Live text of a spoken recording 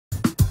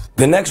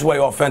The next way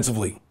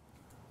offensively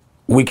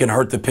we can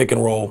hurt the pick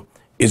and roll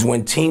is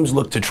when teams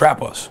look to trap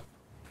us.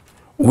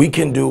 We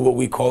can do what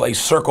we call a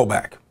circle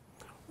back,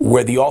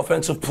 where the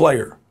offensive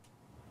player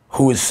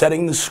who is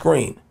setting the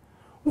screen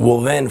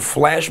will then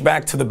flash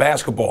back to the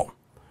basketball,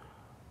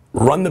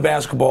 run the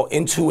basketball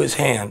into his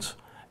hands,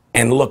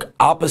 and look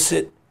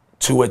opposite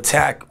to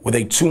attack with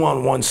a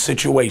 2-on-1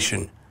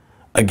 situation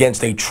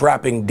against a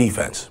trapping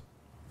defense.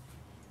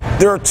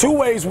 There are two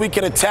ways we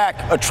can attack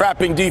a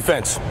trapping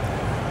defense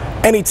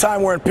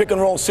anytime we're in pick and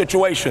roll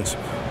situations.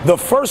 The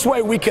first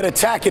way we can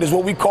attack it is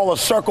what we call a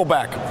circle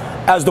back.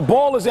 As the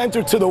ball is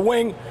entered to the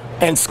wing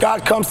and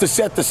Scott comes to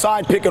set the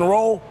side pick and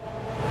roll,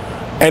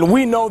 and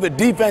we know the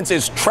defense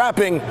is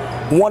trapping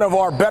one of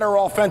our better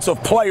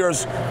offensive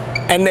players,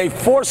 and they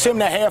force him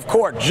to half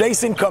court.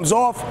 Jason comes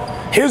off.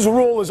 His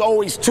rule is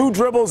always 2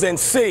 dribbles and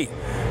C.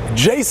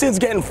 Jason's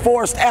getting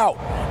forced out.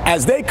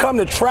 As they come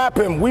to trap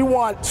him, we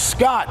want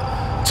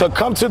Scott to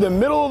come to the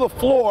middle of the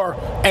floor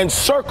and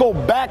circle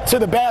back to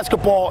the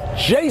basketball.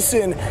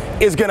 Jason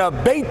is going to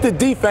bait the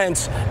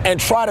defense and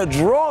try to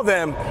draw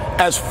them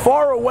as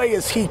far away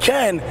as he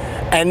can.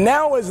 And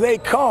now as they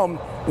come,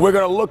 we're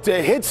going to look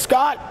to hit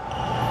Scott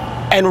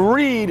and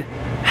read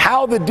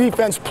how the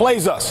defense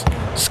plays us.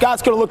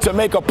 Scott's going to look to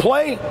make a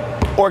play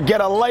or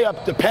get a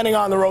layup depending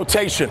on the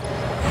rotation.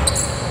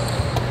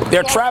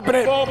 They're trapping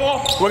it.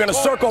 We're going to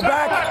circle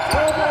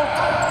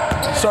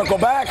back. Circle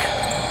back.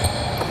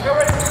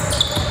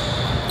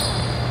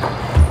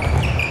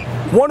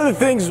 One of the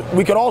things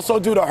we can also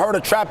do to hurt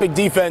a trapping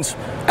defense,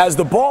 as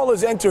the ball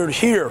is entered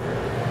here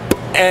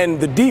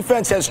and the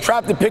defense has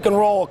trapped the pick and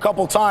roll a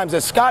couple times,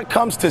 as Scott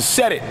comes to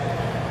set it,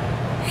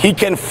 he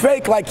can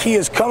fake like he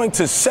is coming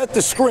to set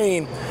the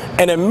screen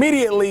and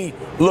immediately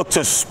look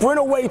to sprint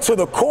away to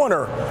the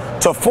corner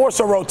to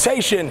force a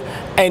rotation,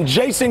 and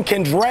Jason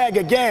can drag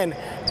again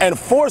and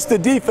force the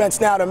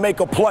defense now to make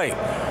a play.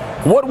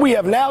 What we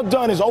have now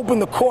done is open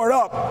the court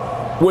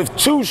up with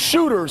 2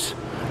 shooters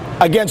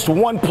against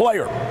 1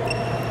 player.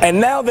 And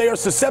now they are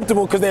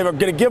susceptible because they are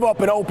going to give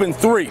up an open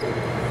 3.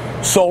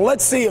 So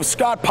let's see if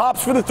Scott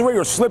pops for the 3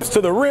 or slips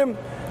to the rim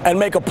and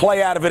make a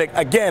play out of it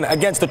again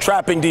against the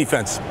trapping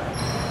defense.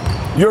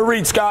 Your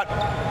read, Scott.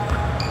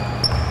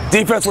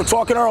 Defense, we're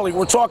talking early.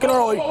 We're talking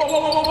early. Here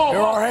are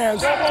our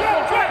hands.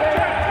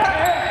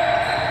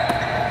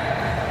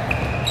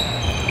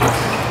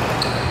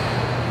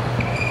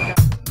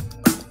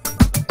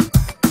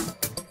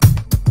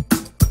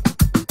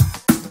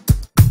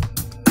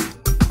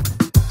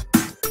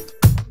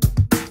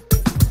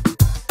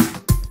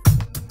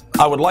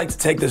 I would like to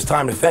take this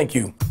time to thank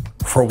you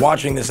for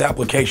watching this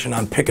application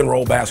on pick and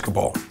roll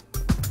basketball.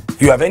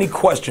 If you have any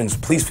questions,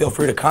 please feel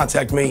free to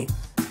contact me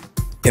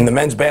in the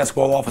men's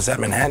basketball office at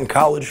Manhattan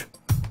College,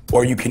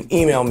 or you can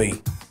email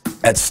me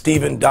at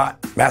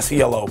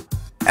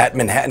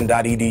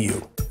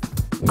steven.masiello@manhattan.edu.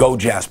 Go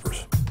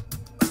Jaspers.